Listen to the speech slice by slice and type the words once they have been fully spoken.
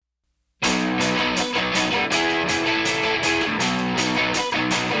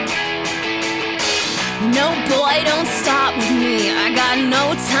boy, don't start with me. I got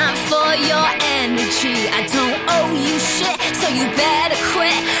no time for your energy. I don't owe you shit, so you better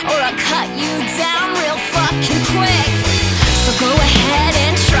quit, or I'll cut you down real fucking quick. So go ahead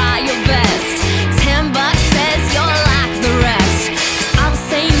and try your best. $10 says you're like the rest. 'Cause I'll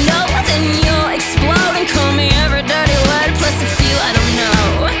say no, then you'll explode and call me every dirty word plus a few I don't know.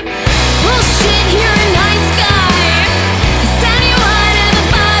 Bullshit, you're a nice guy. Is anyone ever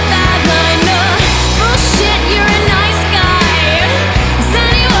bought that line? No. Bullshit, you're a nice guy. Is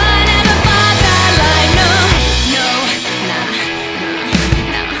anyone ever bought that line? No. No, nah,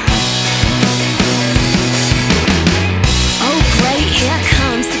 no. Oh great, here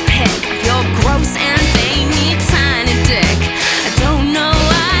comes the pic of your gross and veiny tiny dick. I don't know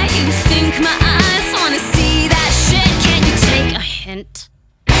why you think my eyes wanna see that shit. Can you take a hint?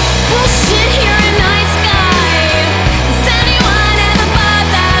 Bullshit.